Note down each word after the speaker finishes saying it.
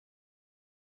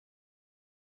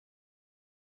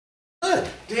good.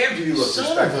 Damn, do you look Son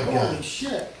of a respectable. gun. Holy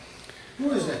shit.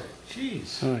 Who is that?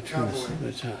 Jeez. Oh,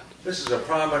 it's hot. This is a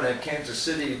prominent Kansas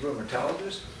City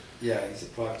rheumatologist, Yeah, he's a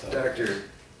proctor. Dr.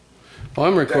 Well,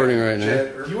 I'm recording Dr. right now.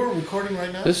 Jed Irvin. You are recording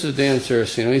right now? This is Dan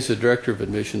Saraceno. He's the director of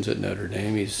admissions at Notre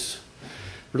Dame. He's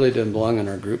really doesn't belong in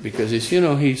our group because he's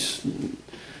not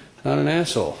an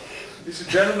asshole. He's a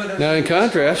gentleman. Now, in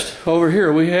contrast, over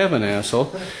here we have an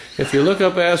asshole. If you look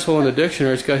up asshole in the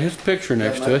dictionary, it's got his picture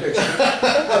next to it.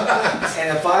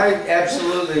 And if I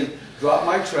absolutely dropped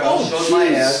my trousers, showed my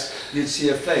ass, you'd see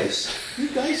a face. You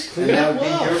guys And clean that up would be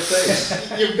well. your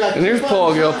face. You've got And here's two Paul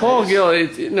buttons Gill. on Paul it.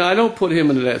 Gill, no, I don't put him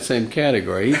into that same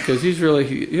category because he's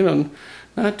really,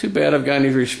 not too bad of a guy, and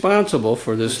he's responsible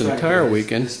for this entire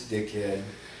weekend. This dickhead.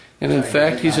 And in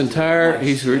fact, he's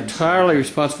entirely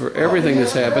responsible for everything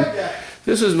that's happened.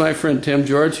 This is my friend Tim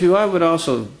George, who I would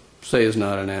also say is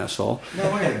not an asshole.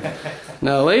 No, wait a minute.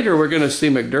 Now later we're going to see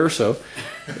McDurso,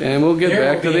 and we'll get There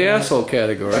back will to be the an asshole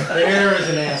category. There is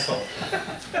an asshole.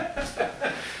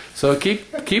 So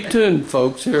keep tuned,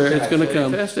 folks. Here it's going to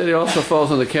come. Fast Eddie also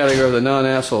falls in the category of the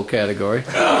non-asshole category.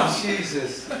 Oh,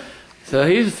 Jesus. So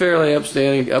he's a fairly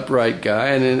upstanding, upright guy,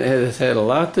 and it has had a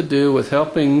lot to do with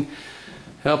helping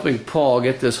Paul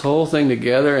get this whole thing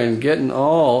together and getting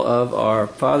all of our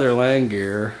Father Lang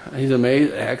gear. He's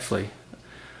amazing, actually.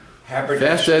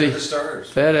 Fast Eddie, to the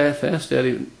stars. Fast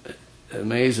Eddie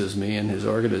amazes me in his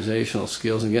organizational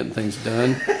skills and getting things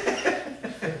done.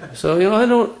 So, I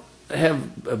don't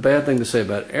have a bad thing to say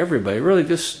about everybody. Really,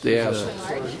 just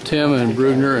Tim and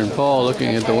Brugner and Paul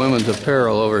looking at the women's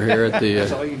apparel over here at the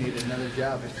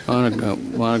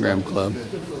Monogram Club.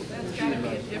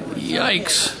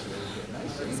 Yikes.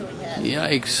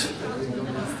 Yikes.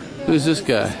 Who's this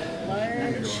guy?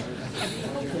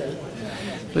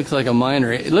 Looks like a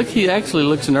miner. Look, he actually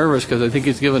looks nervous because I think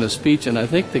he's giving a speech, and I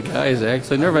think the guy is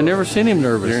actually nervous. I've never seen him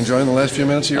nervous. You're enjoying the last few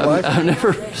minutes of your life? I've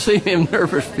never seen him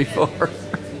nervous before.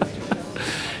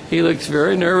 He looks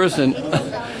very nervous and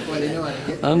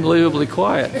unbelievably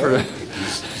quiet.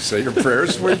 Say your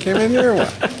prayers before you came in here or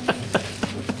what?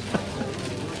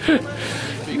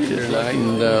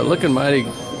 And looking mighty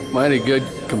good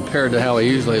compared to how he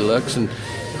usually looks. And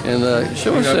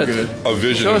show us that. A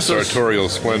vision of sartorial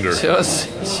splendor. Show us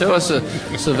a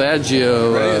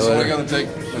Savaggio. It's only going to take,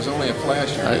 there's only a flash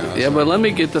here now. Yeah, but let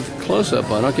me get the close-up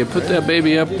on. Okay, put that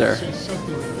baby up there.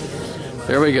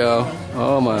 There we go.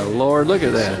 Oh, my Lord, look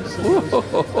at that.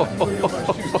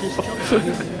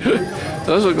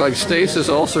 Those look like stasis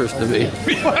ulcers to me.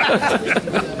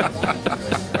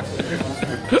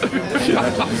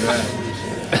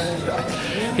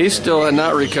 He's still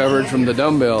not recovered from the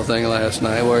dumbbell thing last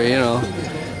night where,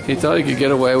 he thought he could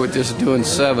get away with just doing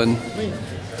 7.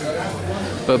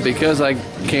 But because I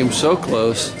came so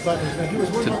close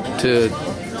to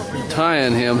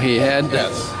tying him, he had to...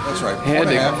 Yes, that's right.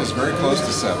 4.5 is very close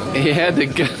to 7. He had to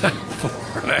get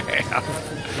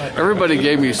 4.5. Everybody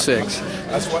gave me 6.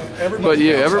 That's what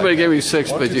everybody Everybody gave me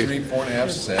 6, 1, but 2, you... 3, 4.5,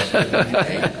 7, 8.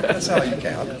 That's how you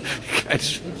count.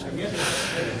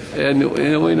 And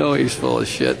we know he's full of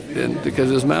shit, and because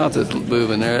his mouth is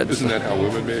moving there. Isn't that how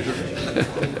women measure?